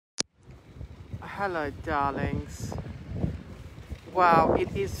Hello, darlings. Wow,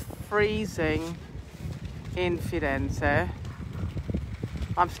 it is freezing in Firenze.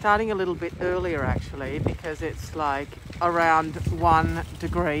 I'm starting a little bit earlier actually because it's like around 1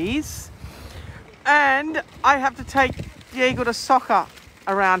 degrees. And I have to take Diego to soccer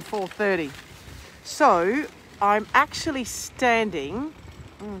around 4:30. So I'm actually standing.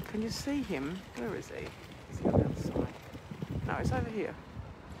 Can you see him? Where is he? Is he on the other side? No, he's over here.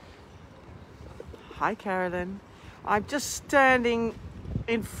 Hi, Carolyn. I'm just standing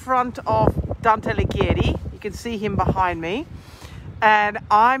in front of Dante Alighieri. You can see him behind me. And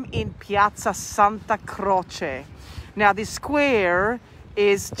I'm in Piazza Santa Croce. Now, this square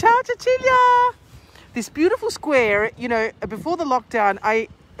is... Ciao, Cecilia! This beautiful square, you know, before the lockdown, I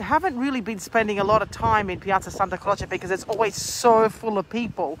haven't really been spending a lot of time in Piazza Santa Croce because it's always so full of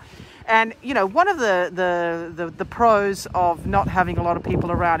people. And, you know, one of the pros of not having a lot of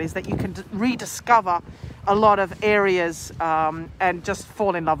people around is that you can rediscover a lot of areas and just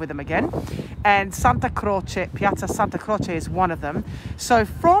fall in love with them again. And Santa Croce, Piazza Santa Croce is one of them. So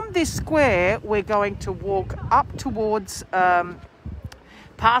from this square, we're going to walk up towards...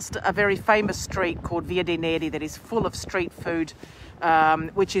 past a very famous street called Via dei Neri that is full of street food,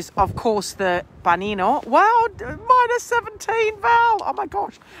 which is, of course, the panino. Wow, minus 17, Val. Oh, my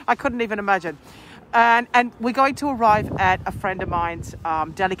gosh. I couldn't even imagine. And we're going to arrive at a friend of mine's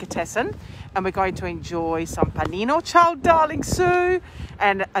delicatessen, and we're going to enjoy some panino. Ciao, darling Sue.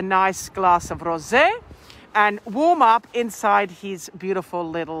 And a nice glass of rosé, and warm up inside his beautiful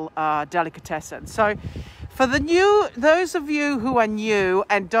little delicatessen. So... for those of you who are new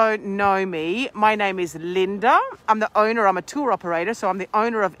and don't know me, my name is Linda. I'm the owner, I'm a tour operator, so I'm the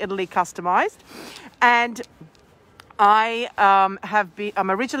owner of Italy Customized. And I'm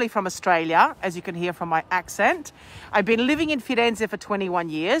originally from Australia, as you can hear from my accent. I've been living in Firenze for 21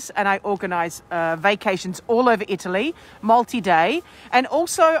 years, and I organize vacations all over Italy, multi-day. And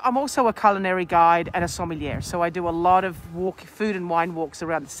I'm also a culinary guide and a sommelier. So I do a lot of food and wine walks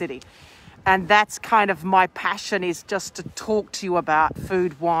around the city. And that's kind of my passion, is just to talk to you about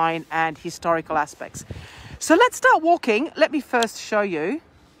food, wine, and historical aspects. So let's start walking. Let me first show you,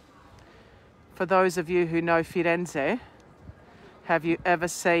 for those of you who know Firenze, have you ever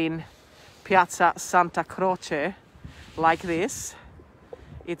seen Piazza Santa Croce like this?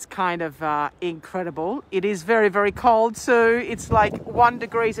 It's kind of incredible. It is very, very cold, so it's like 1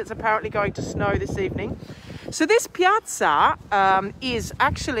 degree. It's apparently going to snow this evening. So this piazza is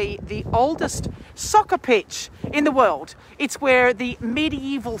actually the oldest soccer pitch in the world. It's where the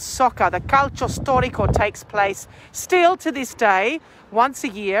medieval soccer, the calcio storico, takes place still to this day, once a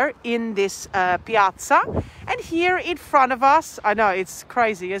year in this piazza. And here in front of us, I know it's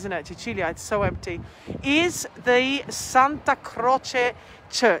crazy, isn't it, Cecilia? It's so empty, is the Santa Croce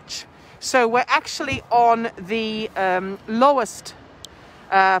Church. So we're actually on the lowest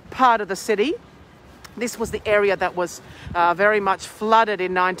part of the city. This was the area that was very much flooded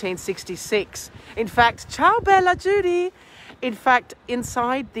in 1966. In fact, ciao bella Judy. In fact,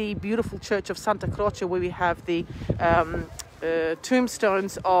 inside the beautiful church of Santa Croce, where we have the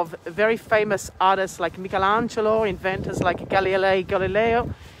tombstones of very famous artists like Michelangelo, inventors like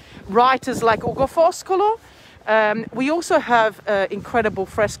Galileo, writers like Ugo Foscolo. We also have incredible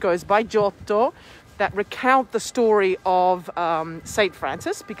frescoes by Giotto that recount the story of Saint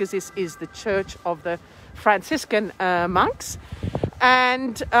Francis, because this is the church of the Franciscan monks.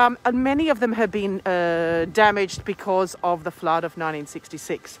 And many of them have been damaged because of the flood of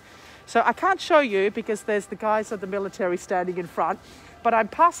 1966. So I can't show you because there's the guys of the military standing in front, but I'm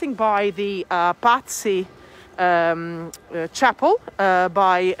passing by the Pazzi chapel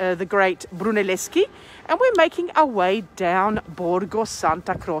by the great Brunelleschi, and we're making our way down Borgo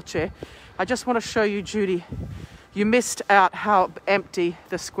Santa Croce. I just want to show you, Judy, you missed out how empty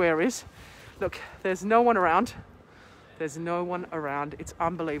the square is. Look, there's no one around. There's no one around. It's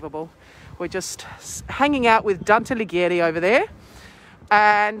unbelievable. We're just hanging out with Dante Alighieri over there.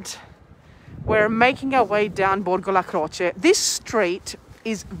 And we're making our way down Borgo la Croce. This street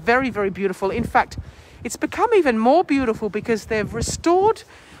is very, very beautiful. In fact, it's become even more beautiful because they've restored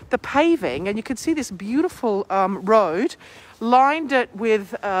the paving. And you can see this beautiful road, lined it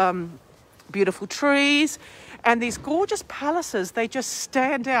with... beautiful trees and these gorgeous palaces. They just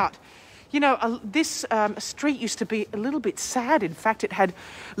stand out. You know, this street used to be a little bit sad. In fact, it had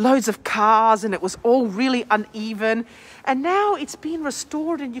loads of cars and it was all really uneven. And now it's been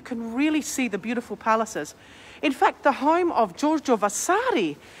restored and you can really see the beautiful palaces. In fact, the home of Giorgio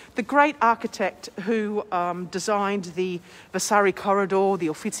Vasari, the great architect who designed the Vasari Corridor, the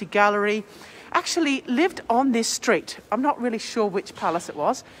Uffizi Gallery, actually lived on this street. I'm not really sure which palace it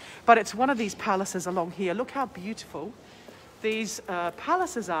was, but it's one of these palaces along here. Look how beautiful these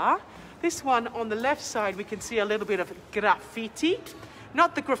palaces are. This one on the left side, we can see a little bit of graffiti.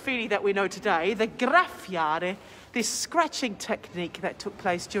 Not the graffiti that we know today, the graffiare, this scratching technique that took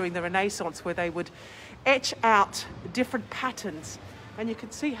place during the Renaissance, where they would etch out different patterns. And you can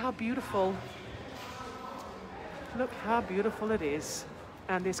see how beautiful, look how beautiful it is.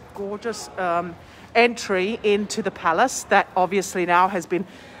 And this gorgeous entry into the palace that obviously now has been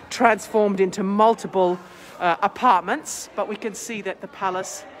transformed into multiple apartments. But we can see that the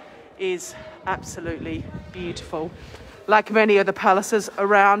palace is absolutely beautiful, like many of the palaces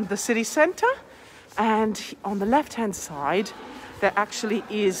around the city centre. And on the left-hand side, there actually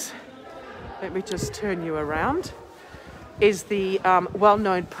is, let me just turn you around, is the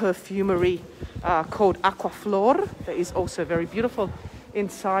well-known perfumery called Aquaflor, that is also very beautiful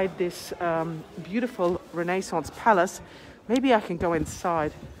inside this beautiful Renaissance palace. Maybe I can go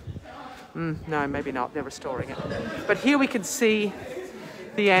inside. No, maybe not, they're restoring it. But here we can see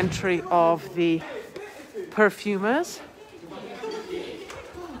the entry of the perfumers.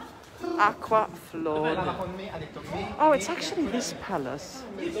 Aquaflor. Oh, it's actually this palace.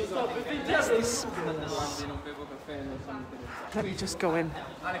 It's this palace. Let me just go in.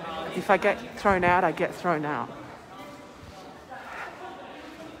 If I get thrown out, I get thrown out.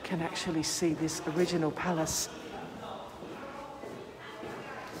 Can actually see this original palace.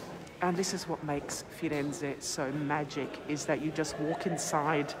 And this is what makes Firenze so magic, is that you just walk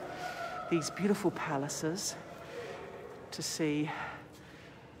inside these beautiful palaces to see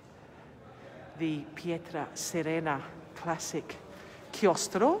the Pietra Serena classic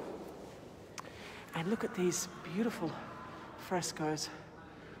chiostro. And look at these beautiful frescoes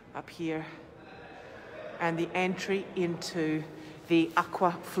up here. And the entry into the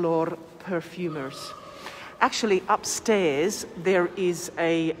Aquaflor perfumers. Actually, upstairs, there is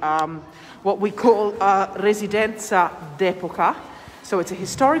a what we call residenza d'epoca. So it's a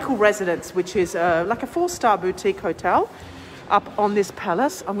historical residence, which is like a 4-star boutique hotel up on this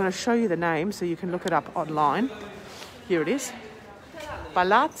palace. I'm going to show you the name so you can look it up online. Here it is.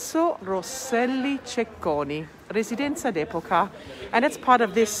 Palazzo Rosselli Cecconi, Residenza d'Epoca. And it's part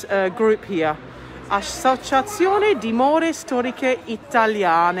of this group here. Associazione di More Storiche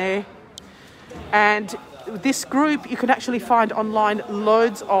Italiane. And this group, you can actually find online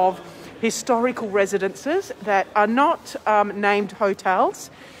loads of historical residences that are not named hotels,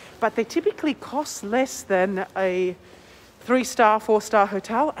 but they typically cost less than a 3-star, 4-star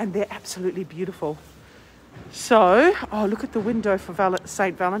hotel, and they're absolutely beautiful. So, oh, look at the window for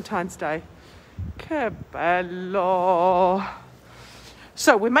St. Valentine's Day. Que bello.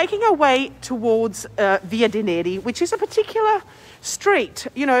 So we're making our way towards Via de Neri, which is a particular street.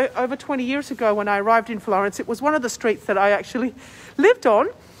 You know, over 20 years ago when I arrived in Florence, it was one of the streets that I actually lived on,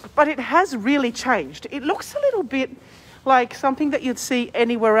 but it has really changed. It looks a little bit like something that you'd see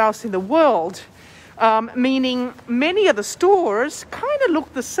anywhere else in the world, meaning many of the stores kind of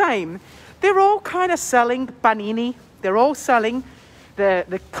look the same. They're all kind of selling panini. They're all selling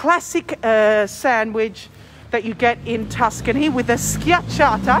the classic sandwich that you get in Tuscany with the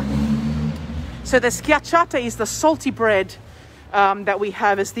schiacciata. So the schiacciata is the salty bread that we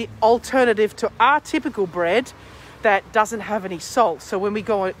have as the alternative to our typical bread that doesn't have any salt. So when we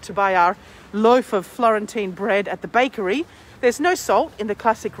go to buy our loaf of Florentine bread at the bakery, there's no salt in the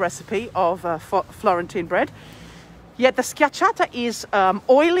classic recipe of Florentine bread. Yet the schiacciata is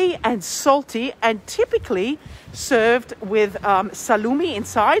oily and salty and typically served with salumi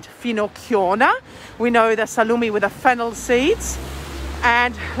inside, Finocchiona. We know the salumi with the fennel seeds.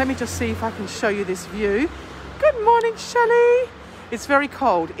 And let me just see if I can show you this view. Good morning, Shelley. It's very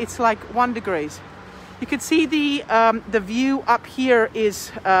cold. It's like 1 degree. You can see the view up here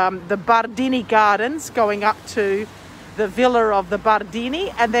is the Bardini Gardens going up to the Villa of the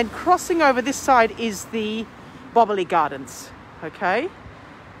Bardini. And then crossing over this side is the Boboli Gardens, okay?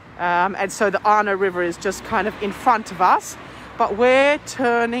 And so the Arno River is just kind of in front of us, but we're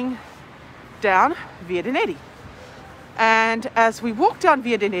turning down Via de Neri. And as we walk down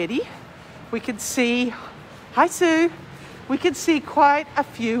Via de Neri, we can see, hi Sue, we can see quite a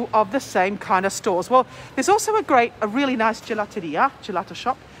few of the same kind of stores. Well, there's also a really nice gelato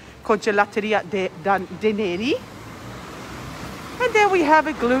shop called Gelateria de Neri. And then we have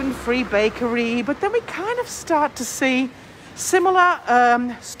a gluten-free bakery, but then we kind of start to see similar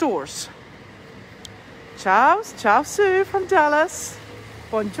stores. Ciao Sue from Dallas.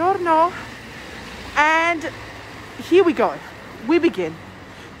 Buongiorno. And here we go. We begin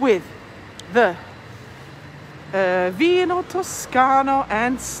with the Vino Toscano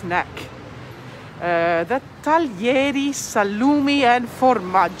and snack. the taglieri, salumi and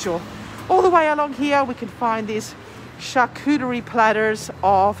formaggio. All the way along here we can find these charcuterie platters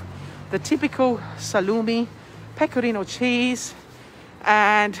of the typical salumi, pecorino cheese,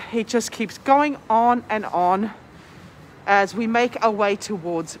 and it just keeps going on and on as we make our way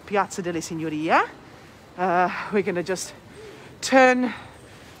towards Piazza delle Signoria. We're going to just turn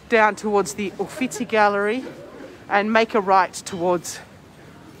down towards the Uffizi gallery and make a right towards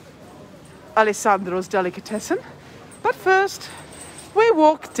Alessandro's delicatessen. But first we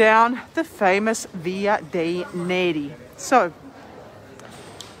walk down the famous Via dei Neri. So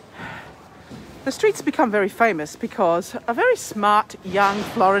the streets become very famous because a very smart young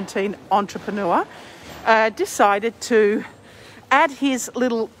Florentine entrepreneur decided to add his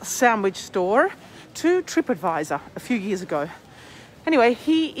little sandwich store to TripAdvisor a few years ago. Anyway,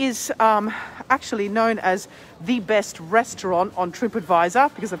 he is actually known as the best restaurant on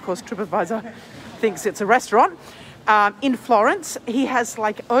TripAdvisor because, of course, TripAdvisor thinks it's a restaurant. In Florence, he has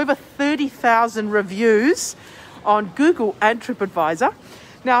like over 30,000 reviews on Google and TripAdvisor.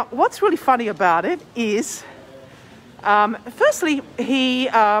 Now, what's really funny about it is, firstly,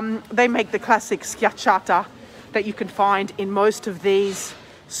 they make the classic schiacciata that you can find in most of these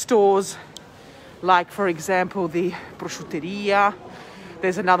stores, like, for example, the prosciutteria.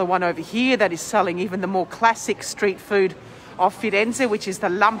 There's another one over here that is selling even the more classic street food of Firenze, which is the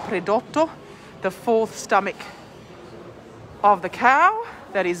lampredotto, the fourth stomach of the cow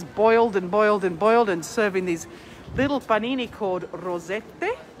that is boiled and boiled and boiled and serving these little panini called rosette.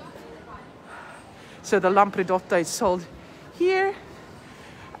 So the lampredotto is sold here.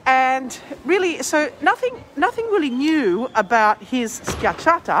 And really, so nothing really new about his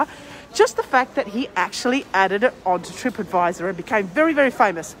schiacciata, just the fact that he actually added it onto TripAdvisor and became very, very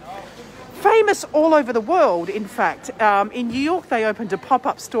famous. Famous all over the world, in fact. In New York, they opened a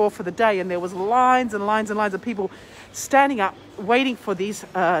pop-up store for the day and there was lines and lines and lines of people standing up, waiting for these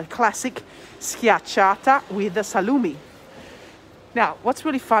classic schiacciata with the salumi. Now, what's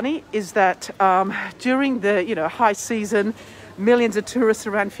really funny is that during the high season, millions of tourists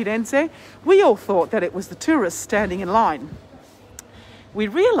around Firenze, we all thought that it was the tourists standing in line. We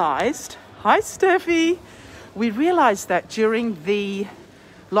realized, hi Steffi, we realized that during the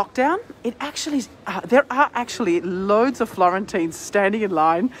lockdown, there are actually loads of Florentines standing in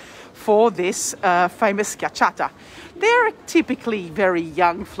line for this famous schiacciata. They're typically very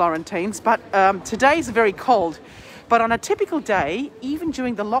young Florentines, but today is very cold. But on a typical day, even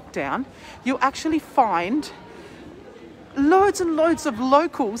during the lockdown, you actually find loads and loads of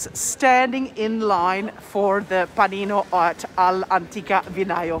locals standing in line for the panino at Anico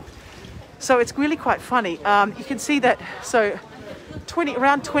Vinaio. So it's really quite funny. You can see that, so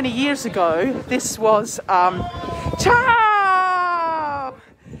around 20 years ago, this was, ciao!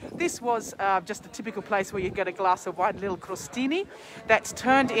 This was just a typical place where you get a glass of wine, little crostini, that's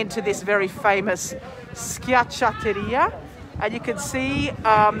turned into this very famous schiacciateria. And you can see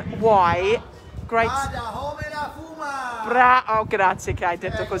why. Great. Oh, grazie che hai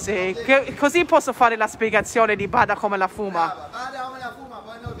detto così. Così posso fare la spiegazione di bada come la fuma. Bada come la fuma,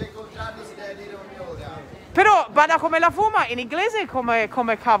 poi noi per contrarre si deve dire ogni ora. Però bada come la fuma in inglese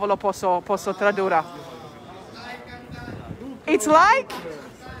come cavolo posso tradurre? It's like?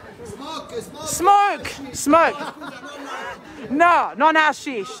 Smoke. No, non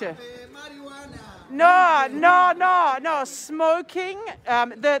hashish. No, smoking.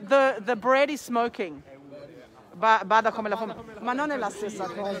 The bread is smoking. Bada come la fuma. Ma non è la stessa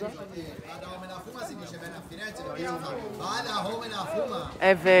cosa. Bada come la fuma si dice bene a Firenze, dobbiamo fare bada come la fuma.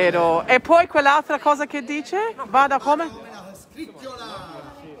 È vero. E poi quell'altra cosa che dice? Bada come? Come la scricchiola.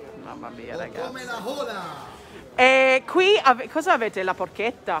 Mamma mia, ragazzi. Come la cola. E qui cosa avete? La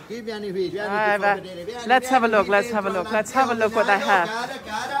porchetta? Qui vieni qui fa vedere. Let's have a look what they have.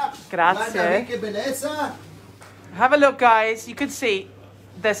 Grazie. Che bellezza. Have a look, guys. You can see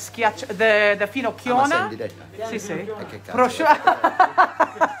the Finocchiona. Sì.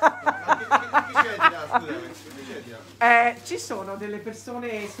 Ci sono delle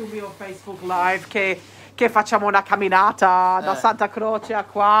persone sul mio Facebook Live che facciamo una camminata da Santa Croce a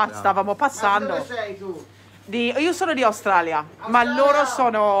qua, stavamo passando. Ma dove sei tu? Io sono di Australia, ma loro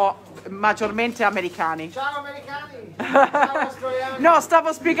sono maggiormente americani. Ciao americani! Ciao australiani! No,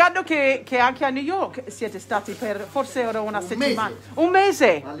 stavo spiegando che anche a New York siete stati per forse ora una settimana. Un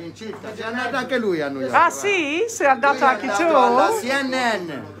mese? All'incirca, si è andato anche lui a New York. Ah sì? Sei andato anche tu? Alla CNN,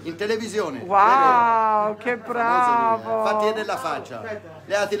 in televisione. Wow, che bravo! Fatti vedere la faccia,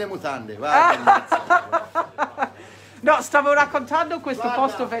 leati le mutande, guarda. No, stavo raccontando questo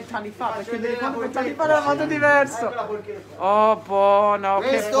posto 20 anni fa, perché mi ricordo 20 anni fa era molto diverso. Oh, buono,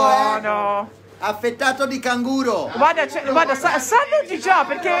 che buono! Affettato di canguro. Guarda, guarda, sanno di già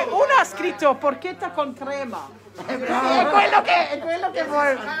perché uno ha scritto porchetta con crema. È quello che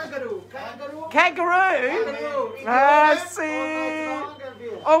vuoi. Kangaroo? Ah sì.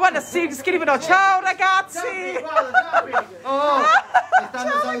 Oh guarda, scrivono ciao ragazzi. Oh,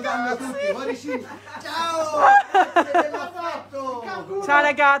 stanno salutando tutti. Ciao. Ciao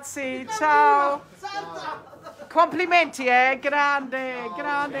ragazzi, ciao. Complimenti, grande,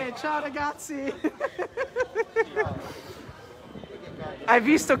 grande, ciao ragazzi. Hai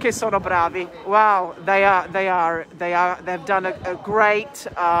visto che sono bravi? Wow, they've done a great,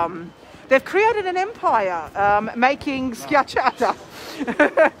 they've created an empire making schiacciata.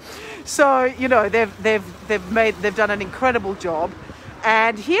 So, you know, they've done an incredible job.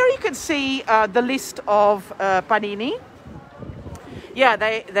 And here you can see the list of panini. Yeah,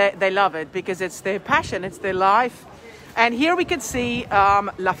 they love it because it's their passion, it's their life. And here we can see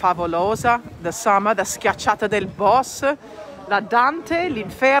la favolosa, the summer, the schiacciata del boss, la Dante,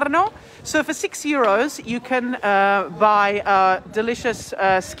 l'inferno. So for €6, you can buy a delicious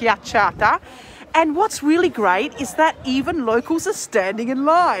schiacciata. And what's really great is that even locals are standing in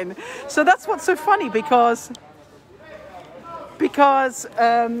line. So that's what's so funny because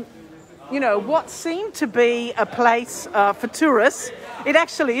you know, what seemed to be a place for tourists, it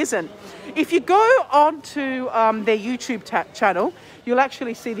actually isn't. If you go onto their YouTube channel, you'll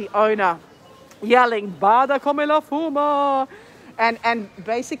actually see the owner yelling, "Bada come la fuma!" And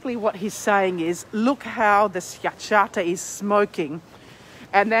basically what he's saying is, look how the schiacciata is smoking.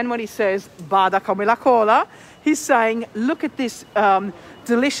 And then when he says, "Bada come la cola," he's saying, look at this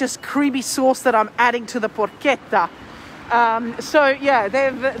delicious creamy sauce that I'm adding to the porchetta. So yeah,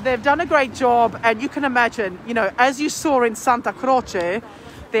 they've done a great job, and you can imagine, you know, as you saw in Santa Croce,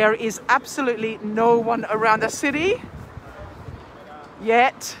 there is absolutely no one around the city,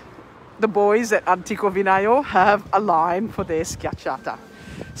 yet the boys at Antico Vinaio have a line for their schiacciata.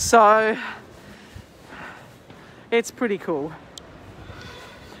 So it's pretty cool.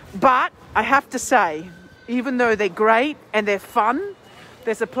 But I have to say, even though they're great and they're fun,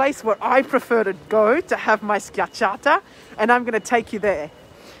 there's a place where I prefer to go to have my schiacciata, and I'm going to take you there.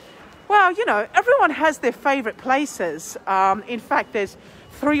 Well, you know, everyone has their favorite places. In fact, there's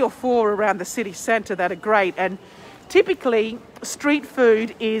 3 or 4 around the city centre that are great, and typically street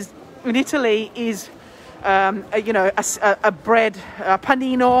food is in Italy is you know, a bread, a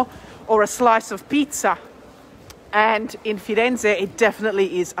panino, or a slice of pizza. And in Firenze, it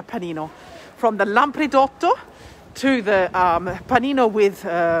definitely is a panino. From the lampredotto to the panino with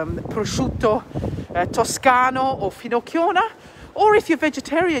prosciutto toscano or finocchiona. Or if you're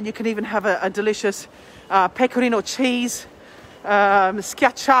vegetarian, you can even have a delicious pecorino cheese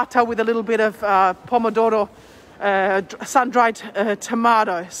schiacciata with a little bit of pomodoro, sun-dried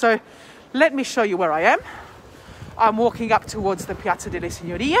tomato. So let me show you where I am. I'm walking up towards the Piazza delle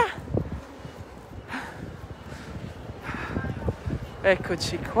Signorie.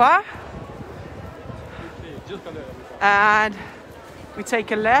 Eccoci qua. And we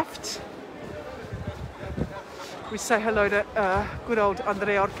take a left. We say hello to good old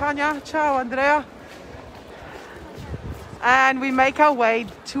Andrea Orcagna. Ciao, Andrea. And we make our way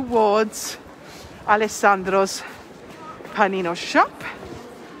towards Alessandro's panino shop.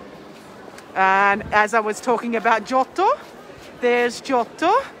 And as I was talking about Giotto, there's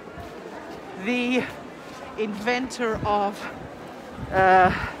Giotto, the inventor of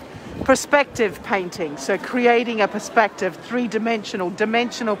perspective painting. So creating a perspective,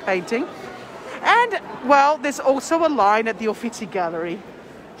 dimensional painting. And, well, there's also a line at the Uffizi gallery.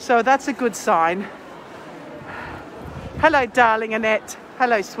 So that's a good sign. Hello, darling Annette.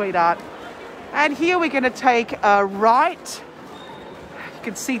 Hello, sweetheart. And here we're going to take a right. You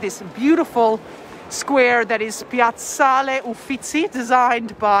can see this beautiful square that is Piazza Uffizi,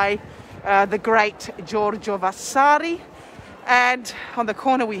 designed by the great Giorgio Vasari. And on the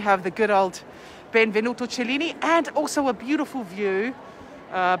corner we have the good old Benvenuto Cellini, and also a beautiful view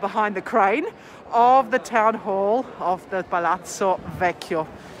behind the crane of the town hall of the Palazzo Vecchio.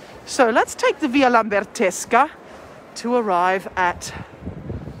 So let's take the Via Lambertesca to arrive at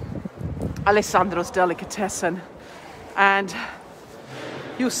Alessandro's delicatessen. And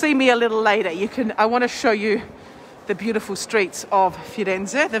you'll see me a little later. I want to show you the beautiful streets of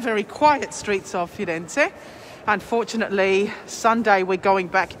Firenze, the very quiet streets of Firenze. Unfortunately, Sunday we're going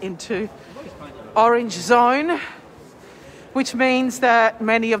back into orange zone, which means that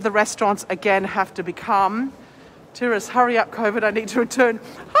many of the restaurants again have to become tourists. Hurry up, COVID, I need to return.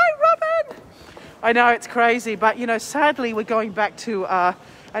 Hi, Robin! I know, it's crazy, but you know, sadly we're going back to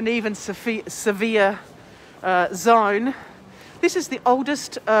an even severe zone. This is the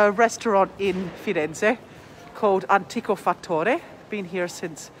oldest restaurant in Firenze, called Antico Fattore. Been here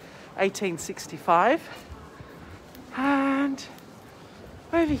since 1865. And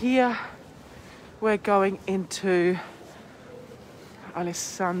over here, we're going into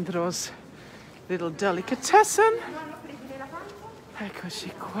Alessandro's little delicatessen. Eccoci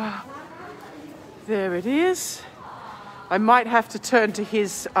qua. There it is. I might have to turn to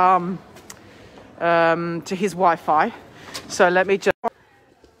his Wi-Fi. So let me just...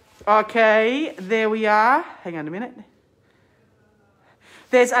 Okay, there we are. Hang on a minute.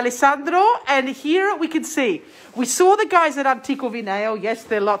 There's Alessandro, and here we can see. We saw the guys at Anico Vinaio. Yes,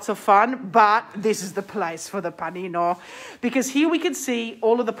 they're lots of fun, but this is the place for the panino. Because here we can see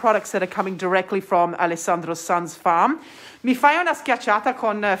all of the products that are coming directly from Alessandro's son's farm. Mi fai una schiacciata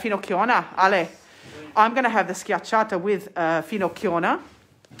con Finocchiona, Ale? I'm going to have the schiacciata with Finocchiona.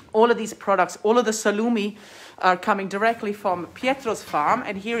 All of these products, all of the salumi are coming directly from Pietro's farm.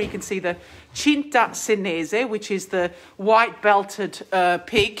 And here you can see the Cinta Senese, which is the white-belted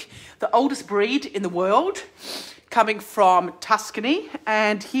pig, the oldest breed in the world, coming from Tuscany.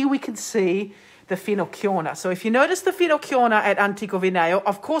 And here we can see the Finocchiona. So if you notice the Finocchiona at Antico Vinaio,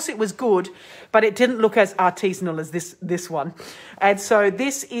 of course it was good, but it didn't look as artisanal as this one. And so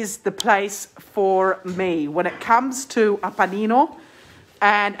this is the place for me. When it comes to a panino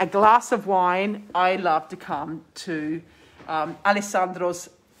and a glass of wine, I love to come to Alessandro's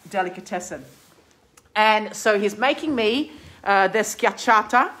delicatessen. And so he's making me the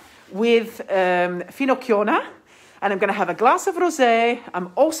schiacciata with Finocchiona, and I'm going to have a glass of rosé.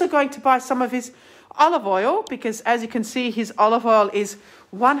 I'm also going to buy some of his olive oil, because as you can see, his olive oil is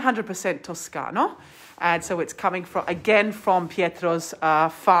 100% Toscano. And so it's coming from, again, from Pietro's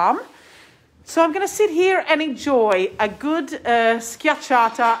farm. So I'm going to sit here and enjoy a good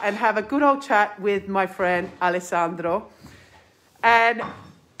schiacciata and have a good old chat with my friend Alessandro. And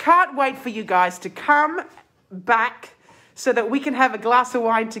can't wait for you guys to come back so that we can have a glass of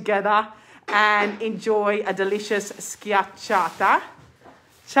wine together and enjoy a delicious schiacciata.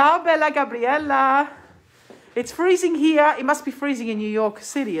 Ciao, bella Gabriella. It's freezing here. It must be freezing in New York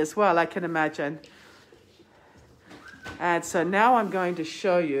City as well, I can imagine. And so now I'm going to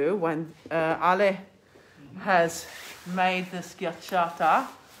show you when Ale has made the schiacciata. Oh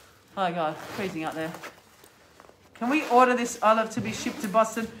my God, freezing out there. Can we order this olive to be shipped to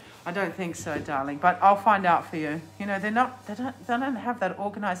Boston? I don't think so, darling, but I'll find out for you. You know, they don't have that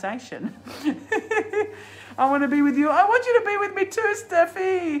organization. I want to be with you. I want you to be with me too,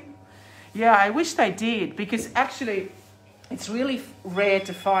 Steffi. Yeah, I wish they did, because actually it's really rare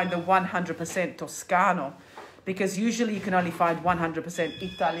to find the 100% Toscano, because usually you can only find 100%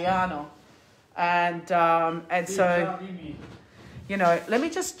 Italiano. And so, you know, let me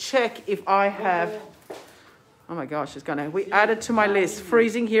just check if I have... Oh my gosh, it's gonna... We added to my list.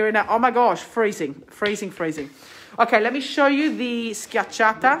 Freezing here and now. Oh my gosh, freezing. Okay, let me show you the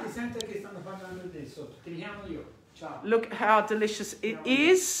schiacciata. Look how delicious it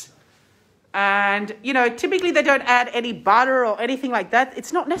is. And, you know, typically they don't add any butter or anything like that.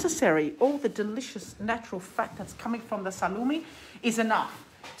 It's not necessary. All the delicious natural fat that's coming from the salumi is enough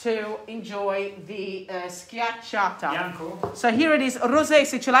to enjoy the schiacciata. Bianco. So here it is, rosé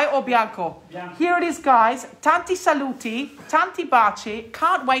se ce l'hai o bianco? Bianco. Here it is, guys. Tanti saluti, tanti baci.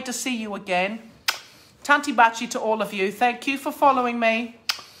 Can't wait to see you again. Tanti baci to all of you. Thank you for following me.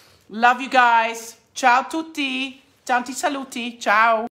 Love you guys. Ciao tutti. Tanti saluti. Ciao.